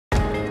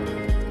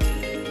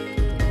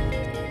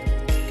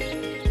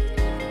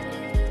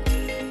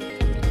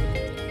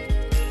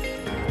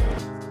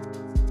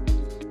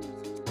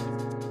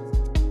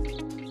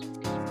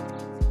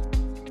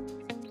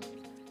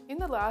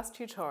last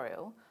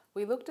tutorial,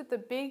 we looked at the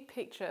big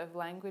picture of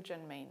language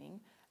and meaning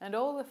and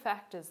all the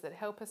factors that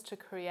help us to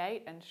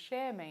create and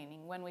share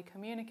meaning when we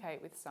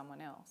communicate with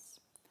someone else.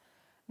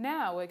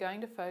 Now we're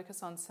going to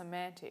focus on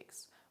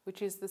semantics,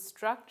 which is the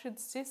structured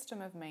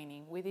system of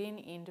meaning within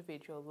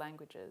individual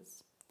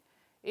languages.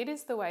 It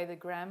is the way the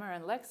grammar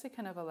and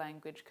lexicon of a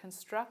language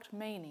construct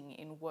meaning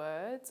in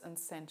words and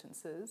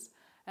sentences,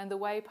 and the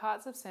way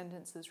parts of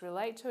sentences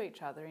relate to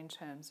each other in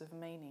terms of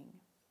meaning.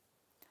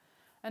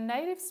 A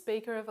native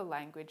speaker of a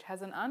language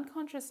has an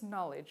unconscious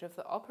knowledge of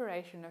the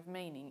operation of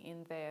meaning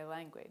in their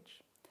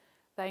language.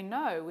 They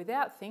know,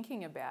 without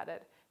thinking about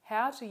it,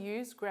 how to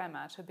use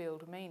grammar to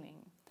build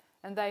meaning,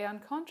 and they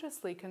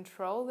unconsciously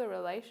control the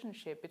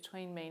relationship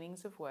between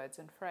meanings of words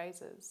and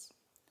phrases.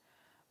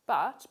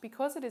 But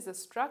because it is a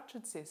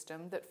structured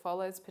system that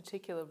follows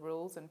particular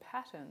rules and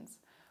patterns,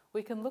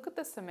 we can look at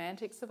the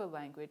semantics of a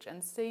language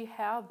and see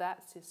how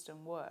that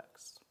system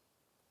works.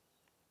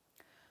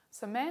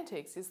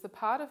 Semantics is the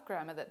part of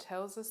grammar that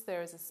tells us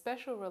there is a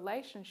special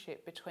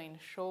relationship between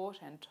short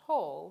and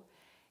tall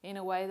in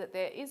a way that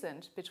there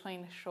isn't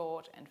between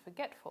short and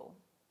forgetful.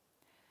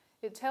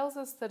 It tells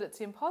us that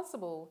it's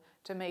impossible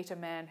to meet a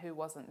man who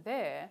wasn't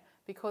there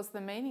because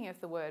the meaning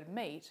of the word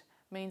meet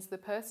means the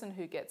person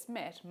who gets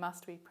met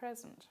must be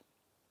present.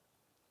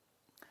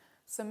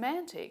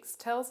 Semantics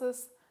tells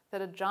us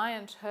that a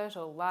giant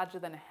turtle larger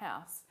than a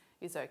house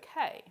is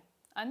okay,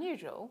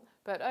 unusual,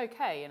 but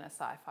okay in a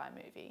sci-fi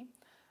movie.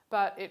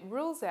 But it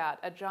rules out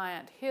a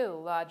giant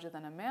hill larger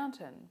than a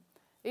mountain,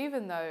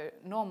 even though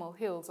normal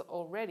hills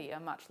already are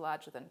much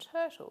larger than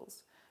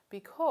turtles,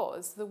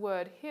 because the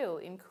word hill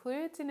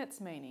includes in its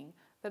meaning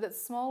that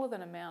it's smaller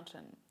than a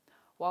mountain,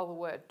 while the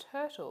word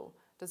turtle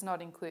does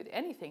not include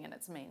anything in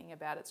its meaning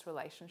about its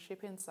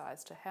relationship in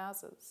size to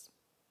houses.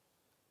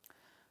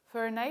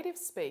 For a native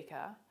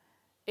speaker,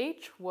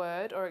 each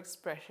word or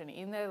expression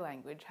in their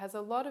language has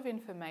a lot of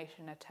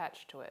information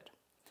attached to it.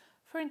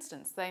 For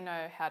instance, they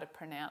know how to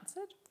pronounce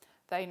it,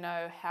 they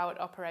know how it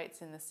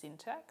operates in the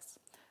syntax,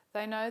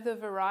 they know the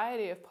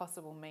variety of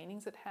possible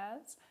meanings it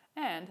has,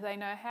 and they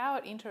know how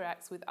it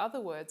interacts with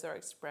other words or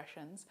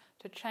expressions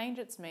to change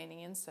its meaning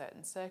in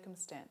certain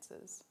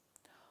circumstances.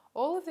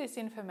 All of this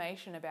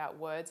information about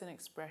words and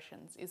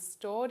expressions is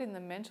stored in the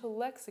mental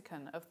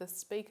lexicon of the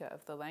speaker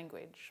of the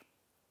language.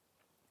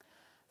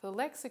 The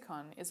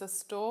lexicon is a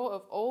store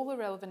of all the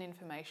relevant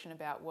information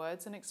about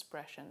words and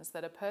expressions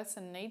that a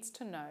person needs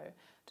to know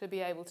to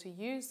be able to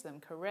use them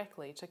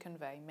correctly to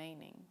convey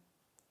meaning.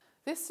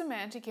 This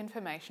semantic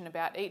information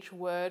about each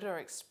word or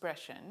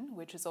expression,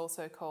 which is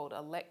also called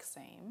a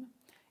lexeme,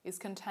 is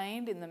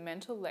contained in the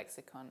mental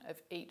lexicon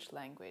of each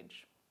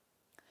language.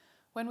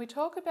 When we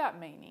talk about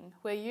meaning,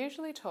 we're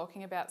usually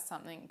talking about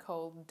something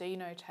called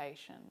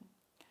denotation.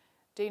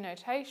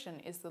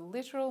 Denotation is the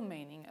literal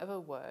meaning of a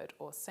word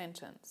or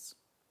sentence.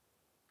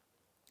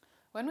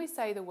 When we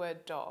say the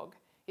word dog,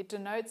 it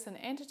denotes an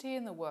entity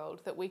in the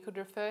world that we could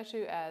refer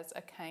to as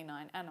a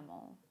canine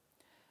animal.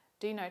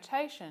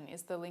 Denotation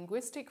is the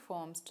linguistic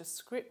form's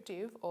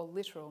descriptive or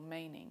literal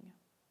meaning.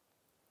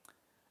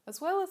 As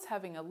well as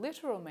having a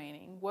literal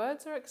meaning,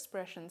 words or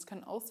expressions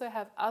can also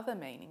have other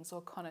meanings or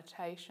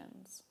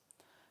connotations.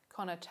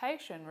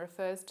 Connotation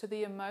refers to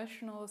the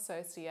emotional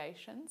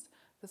associations,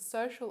 the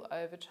social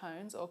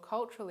overtones or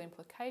cultural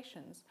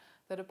implications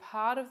that are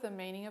part of the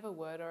meaning of a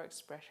word or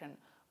expression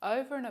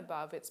over and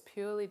above its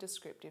purely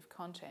descriptive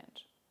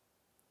content.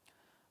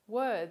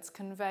 Words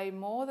convey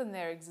more than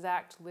their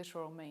exact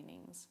literal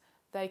meanings.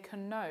 They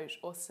connote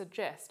or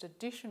suggest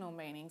additional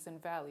meanings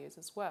and values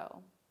as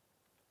well.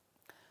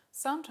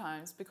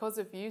 Sometimes, because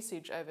of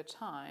usage over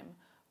time,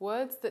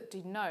 words that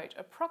denote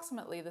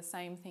approximately the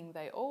same thing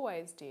they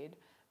always did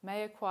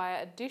may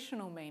acquire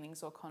additional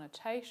meanings or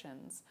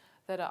connotations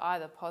that are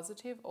either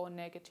positive or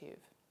negative.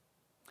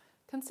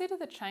 Consider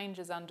the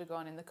changes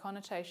undergone in the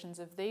connotations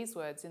of these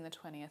words in the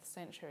 20th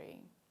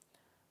century.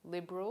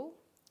 Liberal,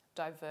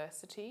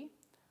 diversity,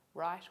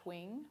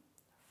 right-wing,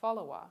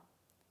 follower,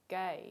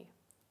 gay,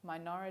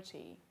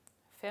 minority,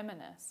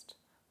 feminist,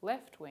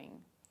 left-wing,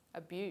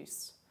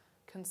 abuse,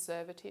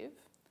 conservative,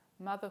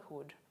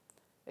 motherhood,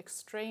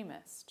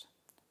 extremist,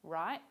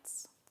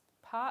 rights,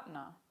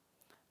 partner,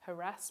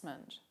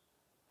 harassment,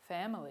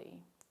 family,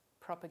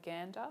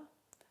 propaganda,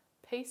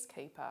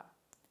 peacekeeper,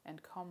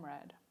 and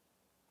comrade.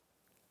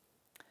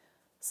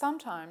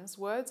 Sometimes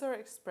words or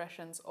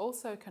expressions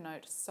also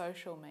connote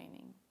social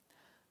meaning.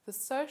 The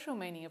social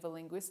meaning of a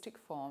linguistic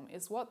form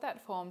is what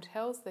that form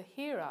tells the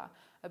hearer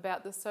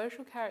about the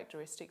social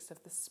characteristics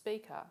of the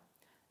speaker,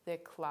 their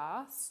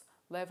class,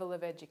 level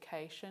of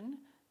education,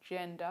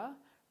 gender,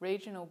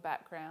 regional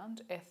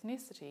background,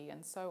 ethnicity,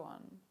 and so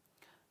on.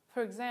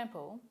 For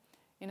example,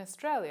 in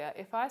Australia,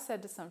 if I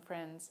said to some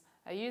friends,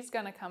 "Are yous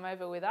going to come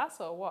over with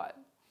us or what?"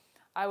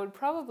 I would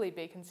probably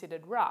be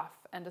considered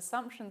rough and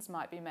assumptions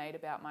might be made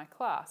about my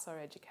class or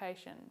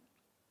education.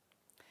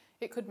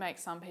 It could make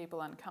some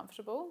people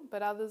uncomfortable,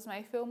 but others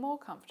may feel more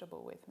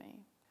comfortable with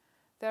me.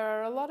 There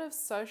are a lot of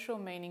social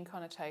meaning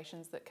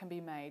connotations that can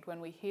be made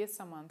when we hear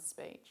someone's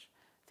speech.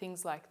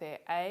 things like their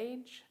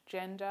age,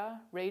 gender,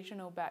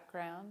 regional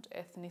background,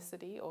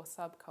 ethnicity, or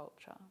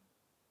subculture.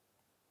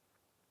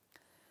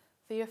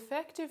 The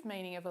effective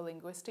meaning of a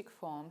linguistic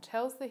form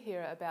tells the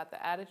hearer about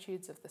the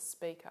attitudes of the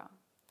speaker.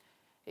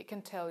 It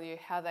can tell you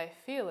how they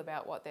feel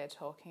about what they're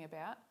talking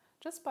about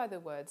just by the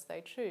words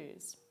they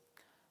choose.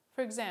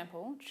 For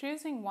example,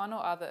 choosing one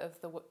or other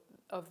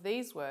of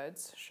these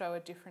words show a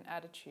different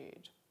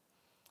attitude.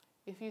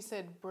 If you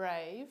said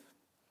brave,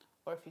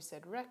 or if you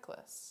said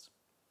reckless,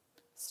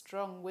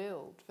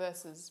 strong-willed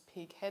versus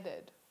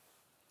pig-headed,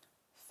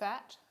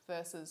 fat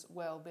versus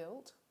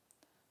well-built,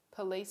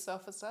 police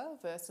officer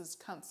versus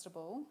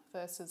constable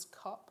versus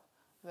cop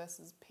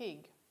versus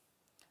pig,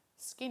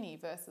 skinny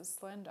versus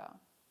slender.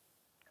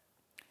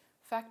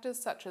 Factors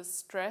such as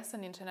stress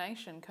and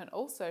intonation can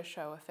also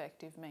show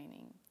effective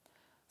meaning.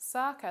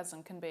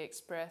 Sarcasm can be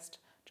expressed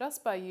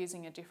just by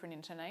using a different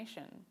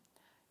intonation.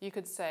 You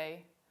could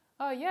say,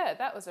 "Oh yeah,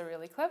 that was a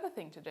really clever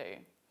thing to do."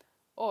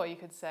 Or you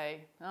could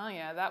say, "Oh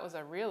yeah, that was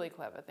a really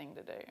clever thing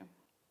to do."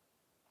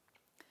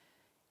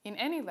 In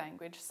any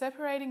language,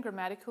 separating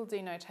grammatical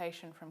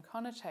denotation from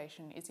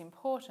connotation is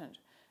important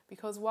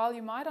because while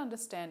you might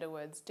understand a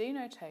word's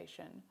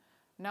denotation,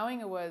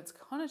 knowing a word's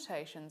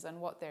connotations and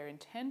what they're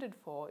intended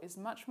for is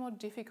much more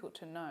difficult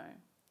to know.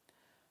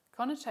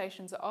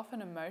 Connotations are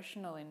often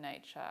emotional in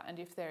nature, and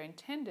if they're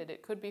intended,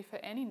 it could be for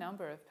any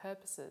number of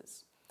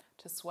purposes: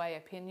 to sway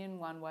opinion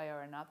one way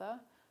or another,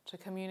 to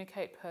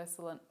communicate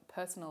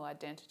personal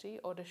identity,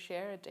 or to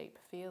share a deep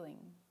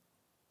feeling.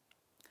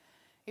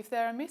 If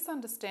there are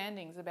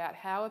misunderstandings about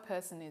how a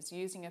person is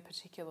using a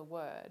particular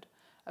word,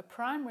 a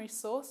primary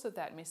source of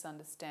that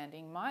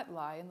misunderstanding might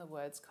lie in the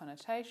word's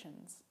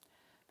connotations.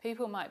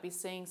 People might be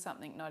seeing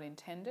something not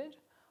intended,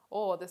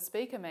 or the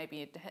speaker may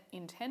be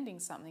intending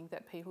something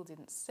that people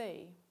didn't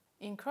see.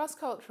 In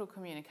cross-cultural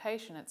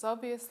communication, it's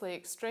obviously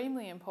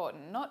extremely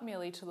important not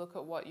merely to look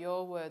at what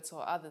your words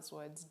or others'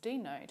 words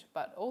denote,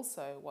 but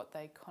also what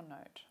they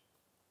connote.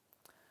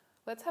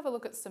 Let's have a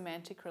look at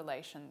semantic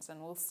relations,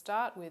 and we'll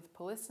start with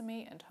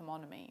polysemy and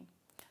homonymy.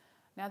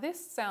 Now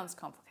this sounds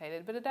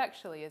complicated, but it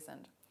actually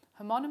isn't.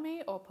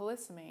 Homonymy or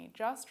polysemy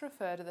just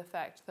refer to the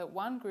fact that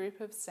one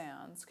group of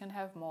sounds can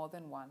have more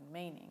than one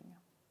meaning.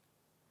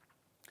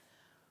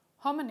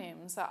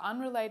 Homonyms are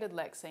unrelated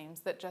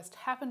lexemes that just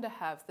happen to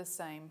have the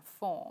same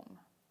form.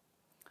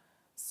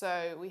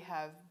 So we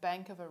have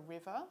bank of a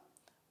river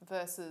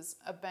versus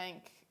a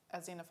bank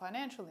as in a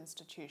financial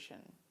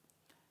institution.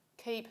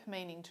 Keep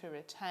meaning to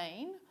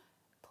retain,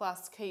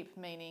 plus keep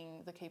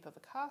meaning the keep of a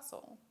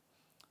castle.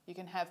 You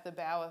can have the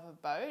bow of a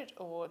boat,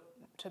 or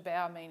to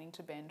bow meaning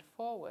to bend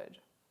forward.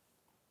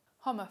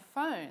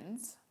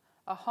 Homophones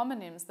are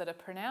homonyms that are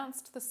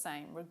pronounced the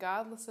same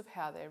regardless of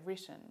how they're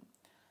written.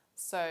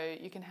 So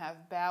you can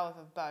have bow of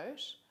a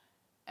boat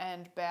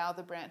and bow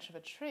the branch of a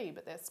tree,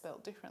 but they're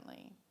spelt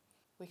differently.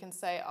 We can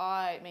say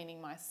I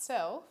meaning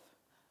myself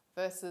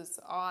versus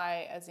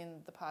I as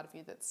in the part of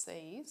you that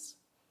sees,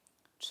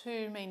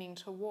 to meaning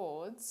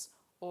towards,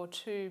 or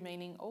to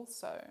meaning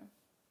also.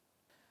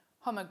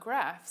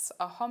 Homographs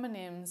are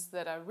homonyms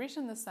that are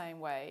written the same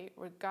way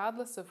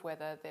regardless of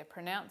whether they're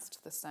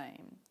pronounced the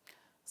same.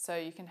 So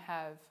you can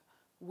have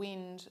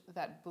wind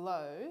that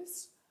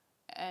blows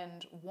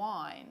and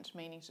wind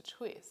meaning to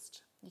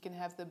twist. You can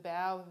have the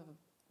bow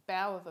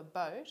of a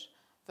boat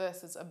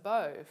versus a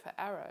bow for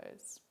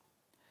arrows.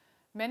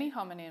 Many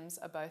homonyms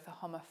are both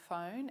a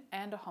homophone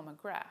and a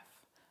homograph.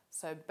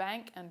 So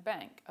bank and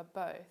bank are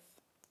both.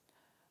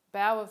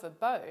 Bow of a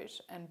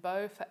boat and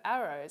bow for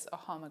arrows are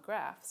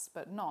homographs,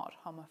 but not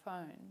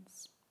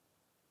homophones.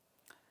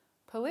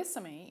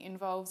 Polysemy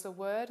involves a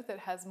word that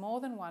has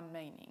more than one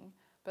meaning,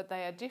 but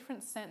they are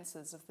different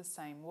senses of the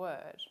same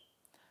word.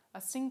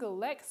 A single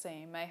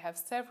lexeme may have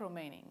several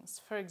meanings.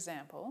 For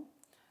example,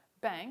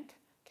 bank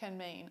can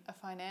mean a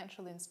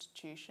financial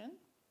institution,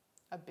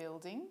 a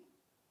building,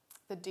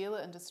 the dealer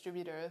and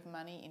distributor of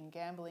money in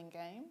gambling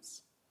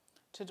games,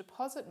 to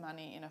deposit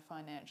money in a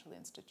financial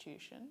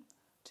institution,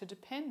 to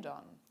depend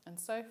on, and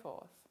so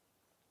forth.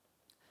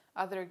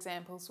 Other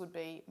examples would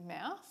be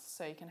mouth,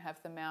 so you can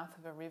have the mouth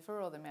of a river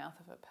or the mouth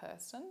of a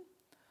person,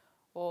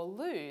 or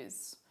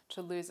lose,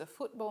 to lose a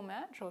football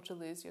match or to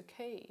lose your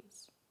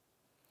keys.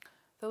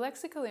 The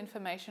lexical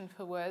information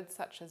for words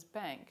such as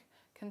bank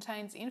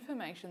contains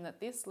information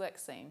that this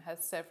lexeme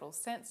has several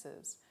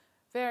senses,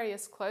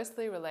 various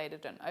closely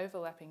related and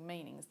overlapping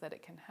meanings that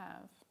it can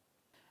have.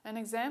 An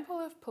example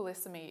of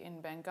polysemy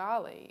in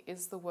Bengali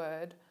is the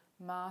word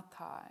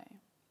mathai.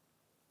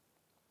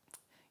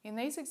 In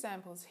these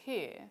examples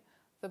here,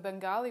 the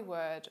Bengali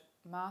word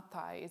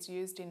mathai is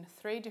used in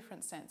 3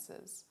 different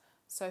senses.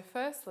 So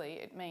firstly,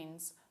 it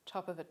means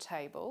top of a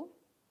table.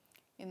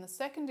 In the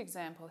second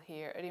example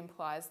here, it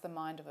implies the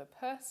mind of a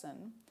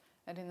person.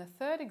 And in the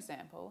third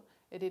example,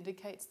 it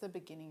indicates the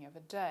beginning of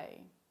a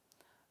day.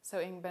 So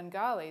in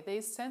Bengali,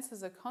 these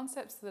senses are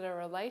concepts that are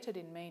related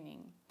in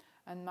meaning,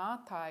 and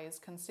mathai is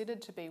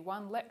considered to be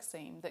one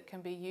lexeme that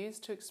can be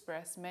used to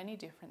express many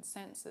different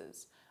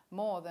senses,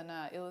 more than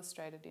are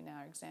illustrated in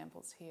our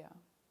examples here.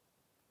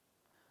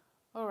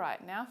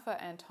 Alright, now for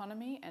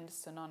antonymy and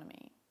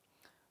synonymy.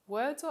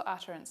 Words or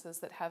utterances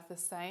that have the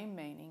same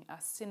meaning are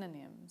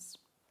synonyms.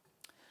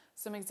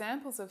 Some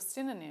examples of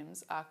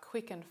synonyms are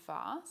quick and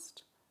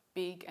fast,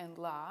 big and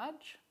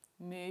large,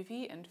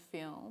 movie and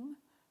film,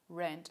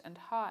 rent and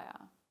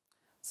hire.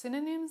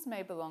 Synonyms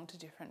may belong to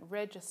different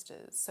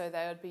registers, so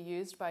they would be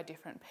used by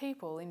different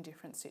people in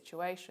different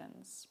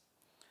situations.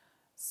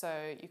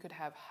 So you could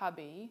have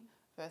hubby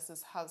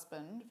versus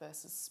husband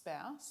versus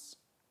spouse,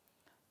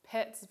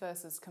 pets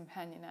versus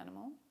companion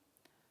animal,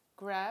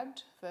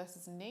 grabbed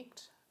versus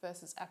nicked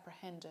versus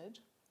apprehended,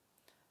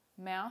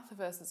 mouth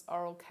versus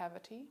oral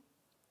cavity,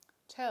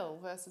 tell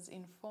versus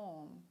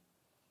inform,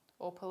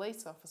 or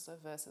police officer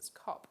versus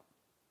cop.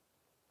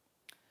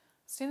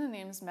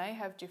 Synonyms may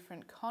have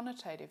different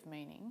connotative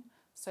meaning,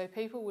 so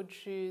people would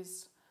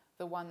choose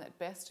the one that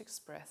best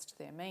expressed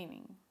their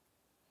meaning.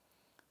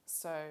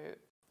 So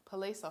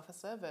police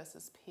officer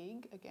versus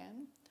pig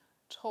again,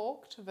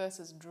 talked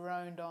versus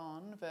droned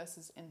on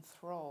versus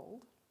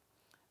enthralled,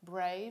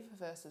 brave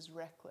versus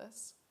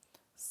reckless,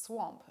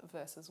 swamp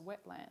versus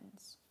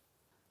wetlands.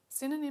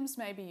 Synonyms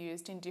may be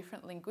used in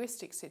different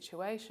linguistic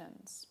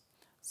situations.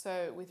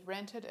 So with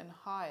rented and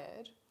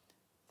hired,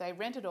 they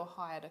rented or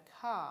hired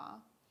a car,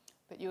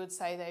 but you would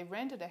say they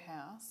rented a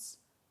house,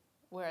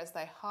 whereas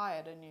they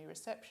hired a new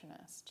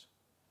receptionist.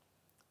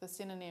 The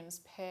synonyms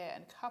pair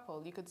and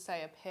couple, you could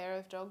say a pair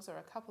of dogs or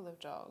a couple of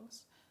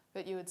dogs,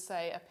 but you would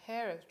say a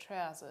pair of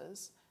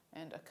trousers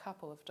and a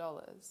couple of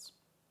dollars.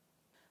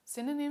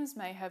 Synonyms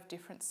may have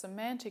different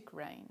semantic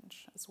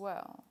range as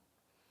well.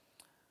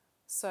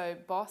 So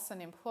boss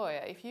and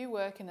employer, if you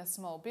work in a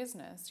small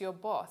business, your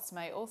boss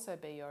may also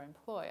be your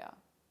employer.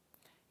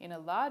 In a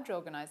large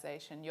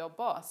organisation, your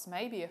boss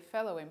may be a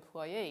fellow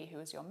employee who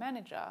is your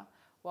manager,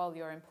 while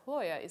your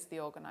employer is the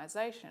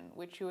organisation,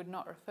 which you would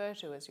not refer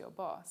to as your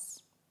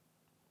boss.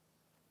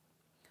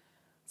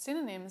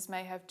 Synonyms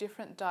may have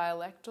different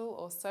dialectal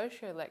or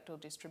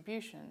sociolectal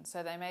distribution,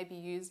 so they may be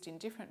used in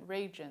different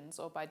regions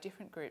or by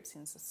different groups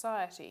in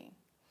society.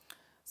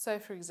 So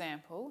for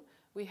example,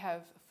 we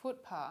have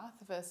footpath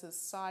versus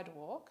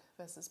sidewalk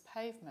versus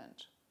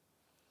pavement.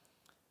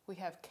 We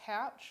have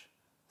couch,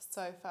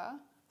 sofa,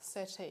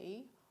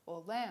 settee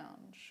or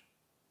lounge.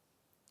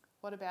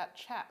 What about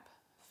chap,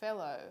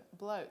 fellow,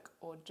 bloke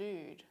or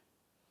dude?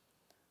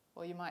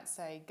 Or you might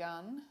say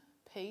gun,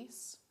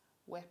 piece,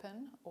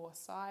 weapon or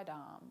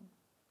sidearm.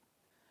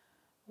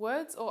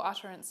 Words or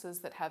utterances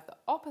that have the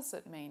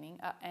opposite meaning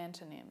are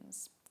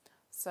antonyms.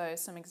 So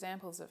some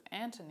examples of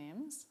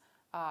antonyms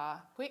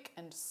are quick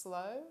and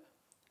slow,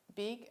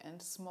 big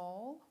and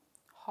small,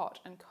 hot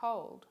and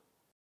cold.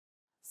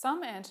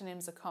 Some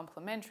antonyms are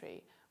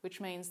complementary, which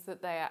means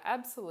that they are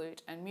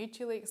absolute and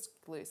mutually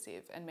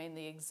exclusive and mean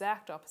the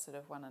exact opposite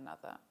of one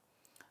another.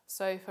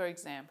 So for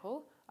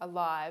example,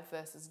 alive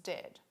versus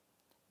dead,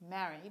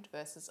 married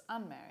versus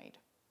unmarried,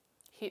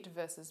 hit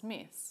versus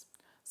miss.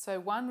 So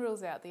one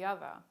rules out the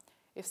other.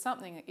 If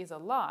something is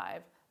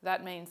alive,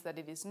 that means that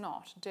it is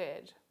not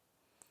dead.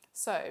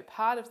 So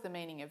part of the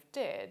meaning of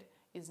dead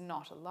is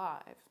not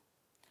alive.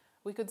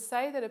 We could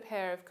say that a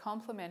pair of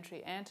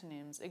complementary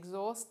antonyms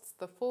exhausts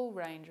the full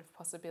range of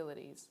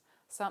possibilities.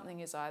 Something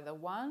is either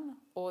one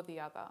or the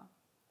other.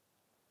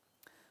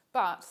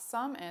 But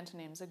some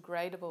antonyms are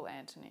gradable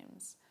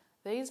antonyms.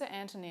 These are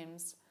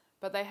antonyms,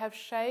 but they have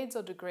shades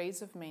or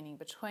degrees of meaning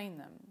between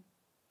them.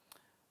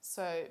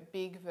 So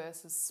big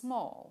versus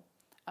small.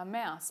 A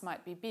mouse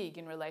might be big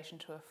in relation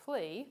to a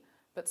flea,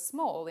 but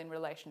small in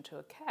relation to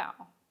a cow.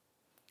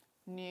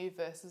 New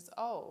versus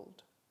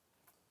old.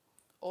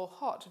 Or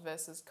hot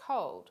versus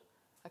cold.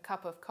 A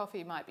cup of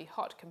coffee might be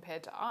hot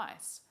compared to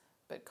ice,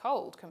 but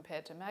cold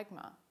compared to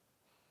magma.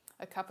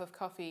 A cup of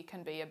coffee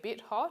can be a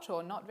bit hot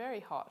or not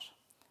very hot.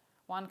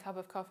 One cup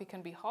of coffee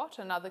can be hot,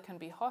 another can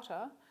be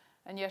hotter,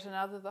 and yet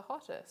another the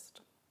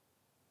hottest.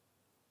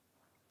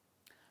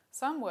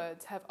 Some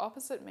words have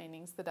opposite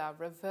meanings that are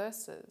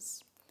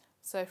reverses.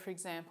 So for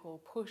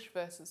example, push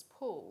versus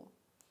pull,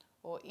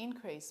 or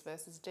increase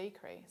versus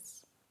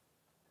decrease.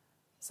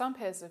 Some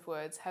pairs of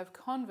words have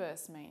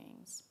converse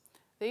meanings.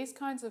 These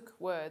kinds of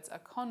words are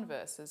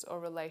converses or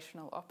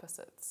relational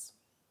opposites.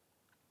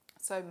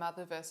 So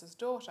mother versus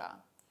daughter.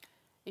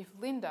 If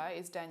Linda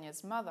is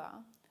Danya's mother,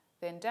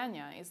 then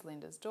Danya is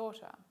Linda's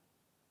daughter.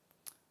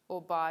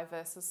 Or buy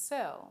versus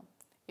sell.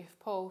 If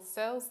Paul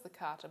sells the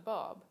car to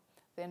Bob,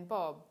 then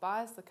Bob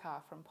buys the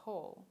car from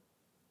Paul.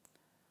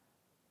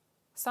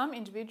 Some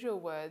individual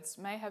words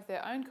may have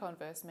their own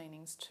converse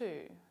meanings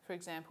too. For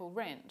example,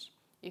 rent.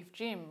 If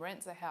Jim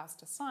rents a house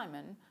to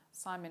Simon,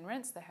 Simon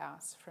rents the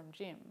house from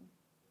Jim.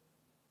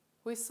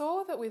 We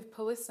saw that with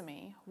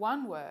polysemy,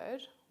 one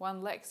word,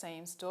 one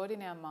lexeme stored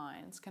in our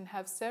minds can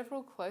have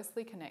several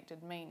closely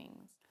connected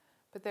meanings.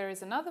 But there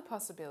is another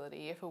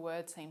possibility if a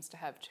word seems to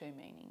have two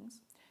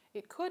meanings.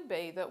 It could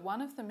be that one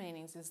of the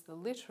meanings is the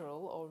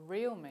literal or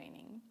real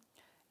meaning,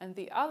 and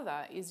the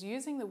other is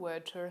using the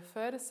word to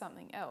refer to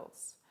something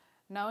else,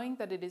 knowing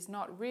that it is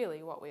not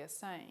really what we are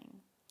saying.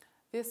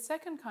 This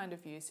second kind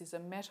of use is a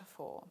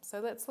metaphor, so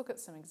let's look at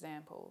some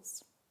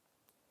examples.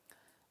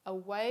 A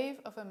wave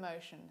of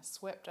emotion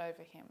swept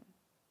over him.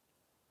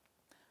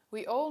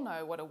 We all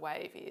know what a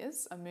wave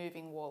is, a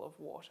moving wall of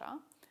water,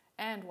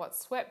 and what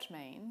swept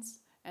means,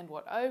 and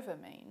what over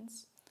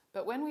means,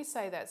 but when we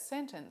say that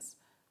sentence,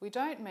 we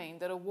don't mean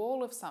that a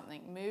wall of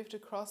something moved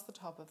across the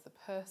top of the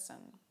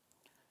person.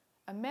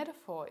 A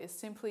metaphor is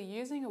simply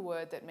using a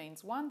word that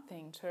means one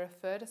thing to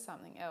refer to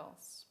something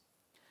else.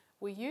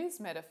 We use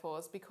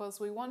metaphors because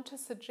we want to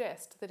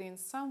suggest that in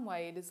some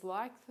way it is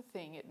like the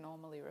thing it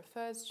normally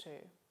refers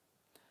to.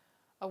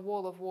 A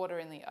wall of water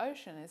in the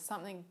ocean is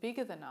something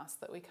bigger than us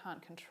that we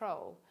can't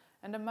control,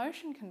 and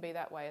emotion can be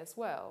that way as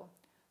well.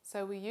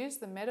 So we use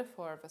the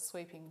metaphor of a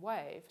sweeping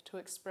wave to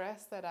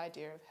express that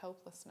idea of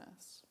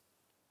helplessness.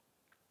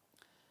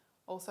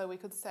 Also, we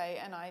could say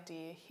an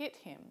idea hit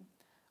him.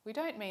 We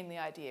don't mean the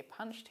idea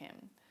punched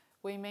him.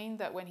 We mean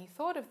that when he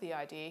thought of the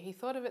idea, he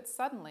thought of it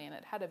suddenly and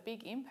it had a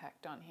big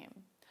impact on him.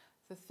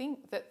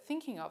 That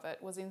thinking of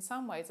it was in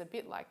some ways a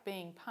bit like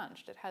being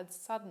punched. It had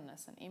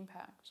suddenness and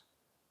impact.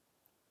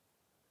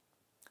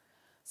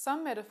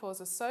 Some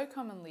metaphors are so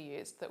commonly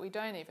used that we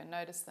don't even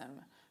notice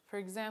them. For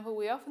example,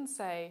 we often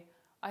say,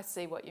 "I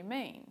see what you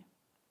mean."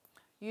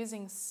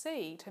 Using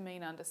see to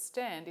mean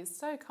understand is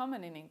so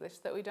common in English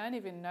that we don't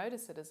even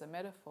notice it as a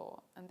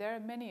metaphor, and there are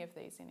many of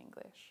these in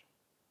English.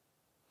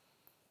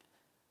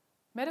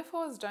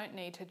 Metaphors don't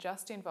need to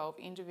just involve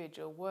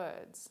individual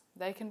words.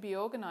 They can be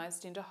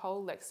organised into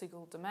whole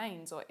lexical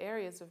domains or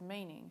areas of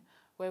meaning,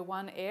 where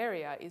one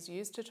area is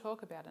used to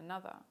talk about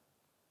another.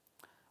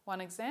 One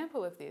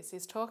example of this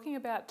is talking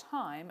about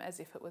time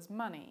as if it was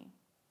money.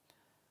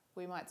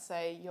 We might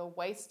say, "You're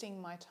wasting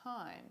my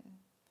time.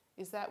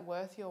 Is that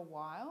worth your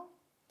while?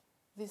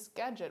 This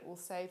gadget will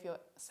save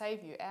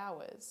you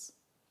hours.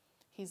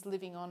 He's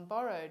living on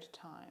borrowed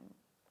time.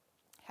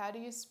 How do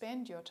you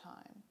spend your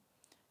time?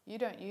 You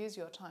don't use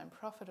your time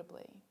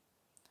profitably."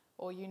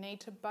 Or you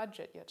need to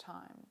budget your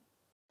time.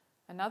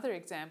 Another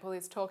example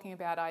is talking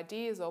about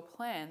ideas or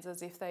plans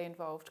as if they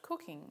involved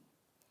cooking.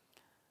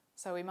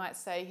 So we might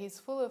say, "He's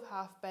full of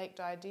half-baked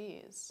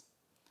ideas,"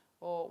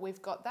 or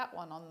 "We've got that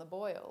one on the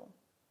boil."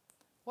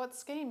 "What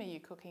scheme are you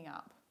cooking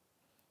up?"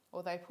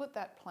 Or "They put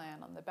that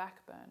plan on the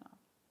back burner."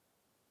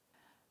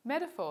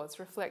 Metaphors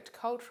reflect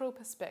cultural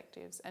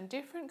perspectives, and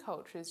different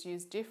cultures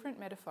use different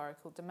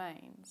metaphorical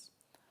domains.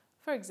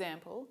 For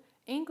example,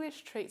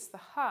 English treats the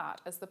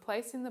heart as the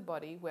place in the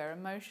body where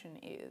emotion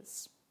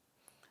is.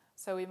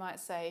 So we might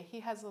say,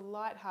 "He has a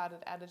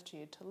light-hearted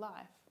attitude to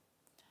life.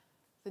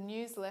 The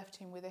news left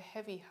him with a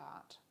heavy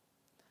heart.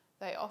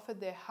 They offered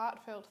their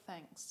heartfelt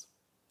thanks.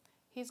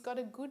 He's got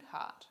a good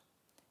heart.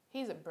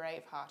 He's a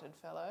brave-hearted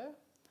fellow."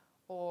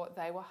 Or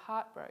 "They were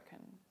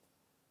heartbroken."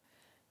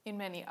 In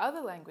many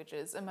other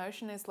languages,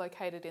 emotion is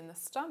located in the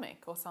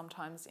stomach or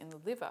sometimes in the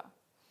liver.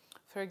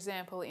 For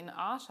example, in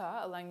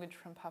Ata, a language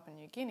from Papua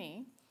New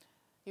Guinea,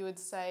 you would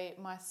say,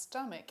 "My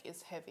stomach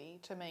is heavy"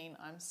 to mean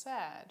I'm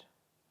sad.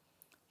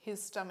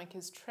 "His stomach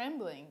is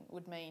trembling"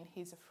 would mean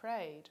he's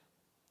afraid.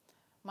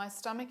 "My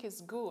stomach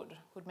is good"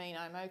 would mean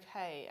I'm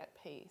okay, at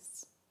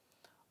peace.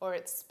 Or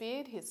 "it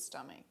speared his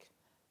stomach"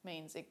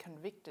 means it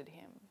convicted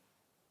him.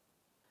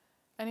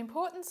 An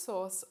important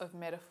source of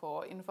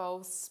metaphor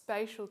involves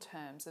spatial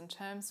terms, and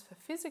terms for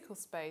physical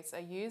space are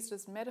used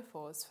as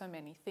metaphors for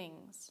many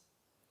things.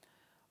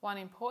 One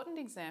important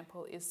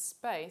example is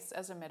space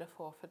as a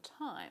metaphor for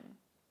time.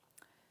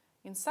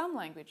 In some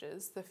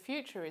languages, the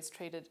future is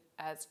treated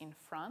as in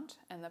front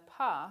and the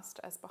past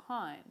as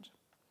behind.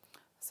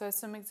 So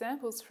some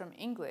examples from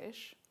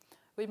English,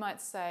 we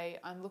might say,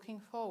 "I'm looking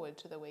forward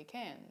to the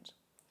weekend."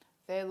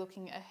 They're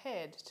looking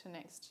ahead to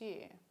next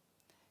year.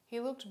 He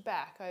looked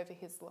back over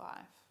his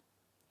life.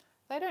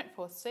 They don't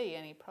foresee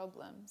any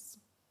problems.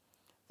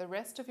 The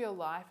rest of your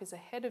life is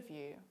ahead of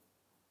you.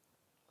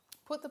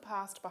 Put the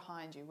past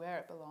behind you where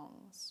it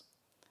belongs.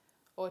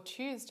 Or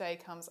Tuesday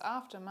comes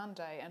after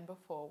Monday and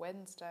before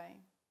Wednesday.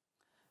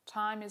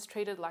 Time is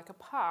treated like a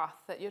path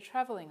that you're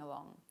travelling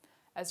along.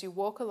 As you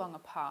walk along a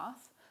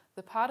path,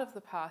 the part of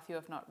the path you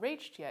have not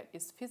reached yet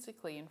is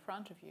physically in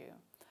front of you,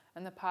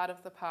 and the part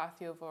of the path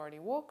you have already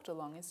walked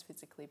along is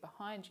physically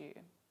behind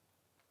you.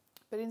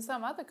 But in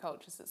some other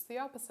cultures, it's the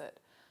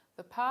opposite.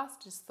 The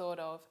past is thought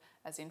of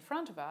as in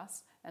front of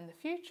us, and the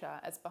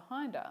future as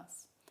behind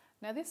us.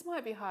 Now, this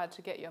might be hard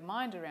to get your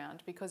mind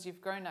around because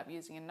you've grown up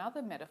using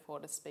another metaphor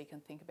to speak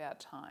and think about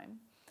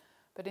time.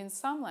 But in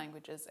some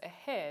languages,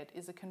 ahead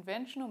is a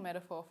conventional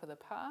metaphor for the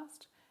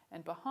past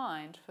and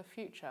behind for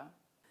future.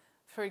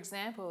 For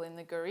example, in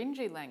the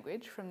Gurindji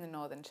language from the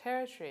Northern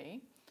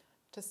Territory,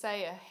 to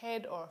say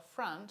ahead or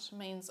front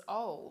means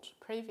old,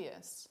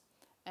 previous,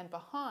 and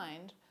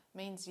behind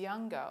means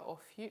younger or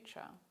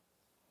future.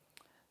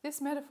 This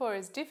metaphor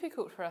is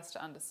difficult for us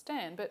to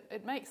understand, but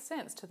it makes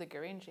sense to the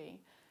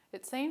Gurindji.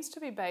 It seems to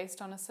be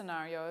based on a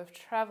scenario of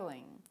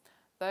travelling.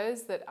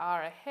 Those that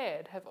are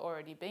ahead have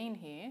already been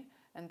here,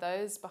 and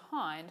those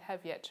behind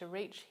have yet to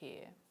reach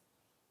here.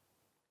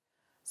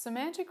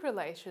 Semantic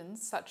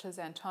relations, such as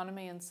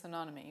antonymy and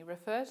synonymy,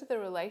 refer to the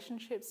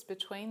relationships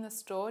between the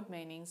stored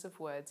meanings of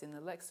words in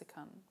the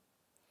lexicon.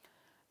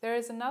 There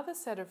is another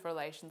set of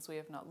relations we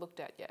have not looked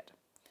at yet.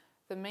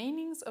 The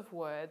meanings of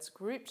words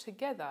grouped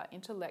together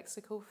into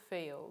lexical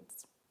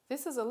fields.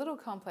 This is a little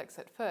complex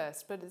at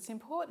first, but it's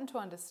important to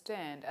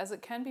understand as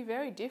it can be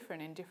very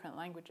different in different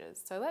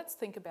languages. So let's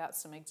think about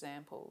some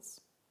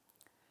examples.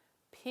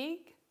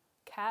 Pig,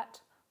 cat,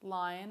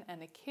 lion,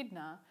 and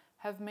echidna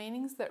have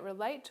meanings that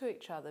relate to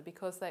each other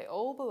because they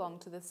all belong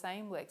to the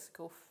same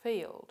lexical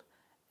field,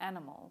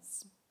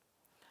 animals.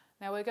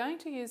 Now we're going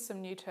to use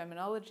some new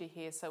terminology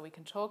here so we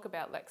can talk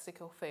about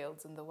lexical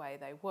fields and the way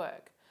they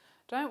work.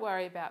 Don't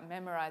worry about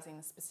memorising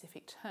the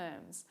specific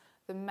terms.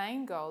 The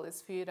main goal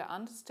is for you to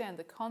understand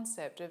the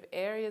concept of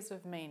areas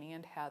of meaning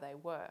and how they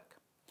work.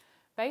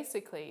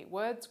 Basically,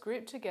 words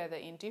group together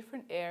in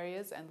different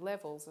areas and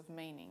levels of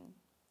meaning.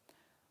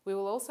 We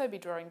will also be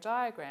drawing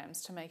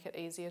diagrams to make it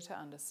easier to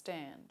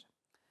understand.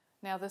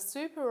 Now the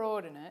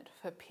superordinate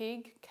for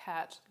pig,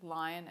 cat,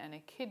 lion and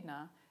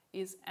echidna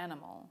is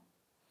animal.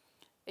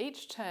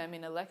 Each term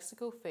in a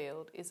lexical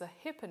field is a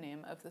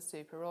hyponym of the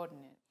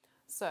superordinate.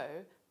 So,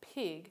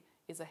 pig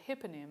is a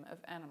hyponym of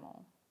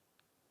animal.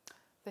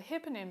 The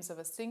hyponyms of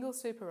a single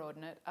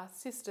superordinate are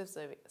sisters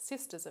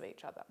of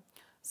each other.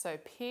 So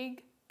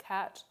pig,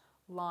 cat,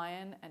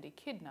 lion and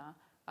echidna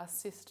are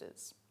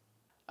sisters.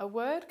 A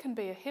word can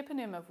be a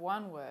hyponym of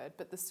one word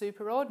but the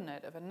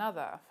superordinate of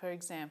another. For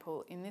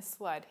example, in this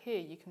slide here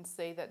you can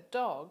see that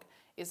dog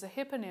is a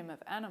hyponym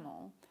of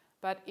animal,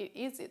 but it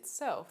is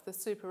itself the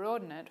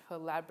superordinate for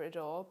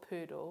Labrador,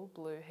 poodle,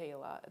 blue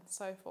heeler and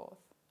so forth.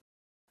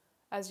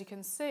 As you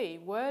can see,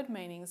 word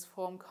meanings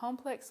form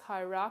complex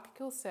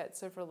hierarchical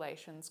sets of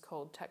relations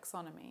called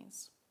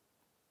taxonomies.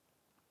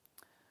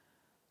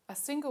 A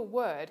single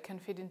word can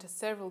fit into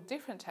several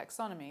different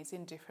taxonomies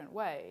in different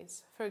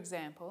ways. For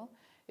example,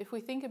 if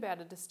we think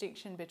about a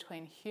distinction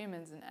between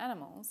humans and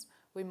animals,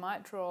 we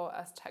might draw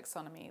a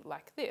taxonomy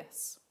like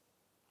this.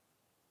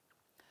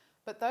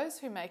 But those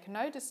who make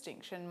no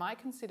distinction might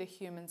consider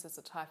humans as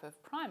a type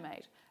of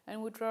primate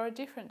and would draw a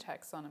different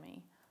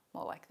taxonomy,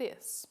 more like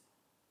this.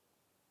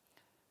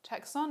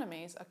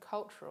 Taxonomies are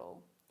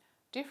cultural.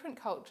 Different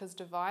cultures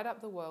divide up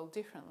the world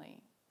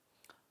differently.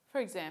 For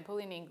example,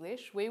 in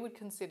English, we would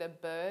consider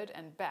bird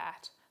and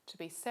bat to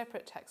be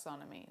separate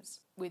taxonomies,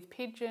 with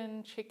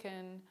pigeon,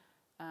 chicken,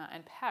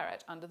 and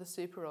parrot under the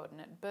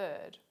superordinate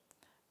bird.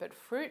 But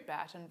fruit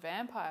bat and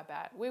vampire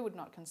bat we would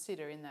not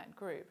consider in that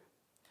group.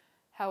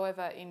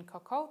 However, in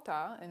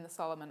Kokolta, in the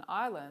Solomon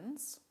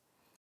Islands,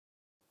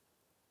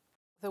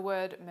 the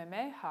word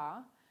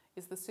memeha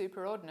is the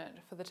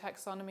superordinate for the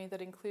taxonomy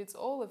that includes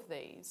all of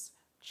these: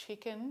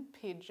 chicken,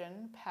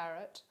 pigeon,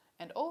 parrot,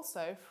 and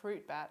also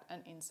fruit bat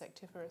and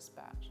insectivorous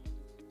bat.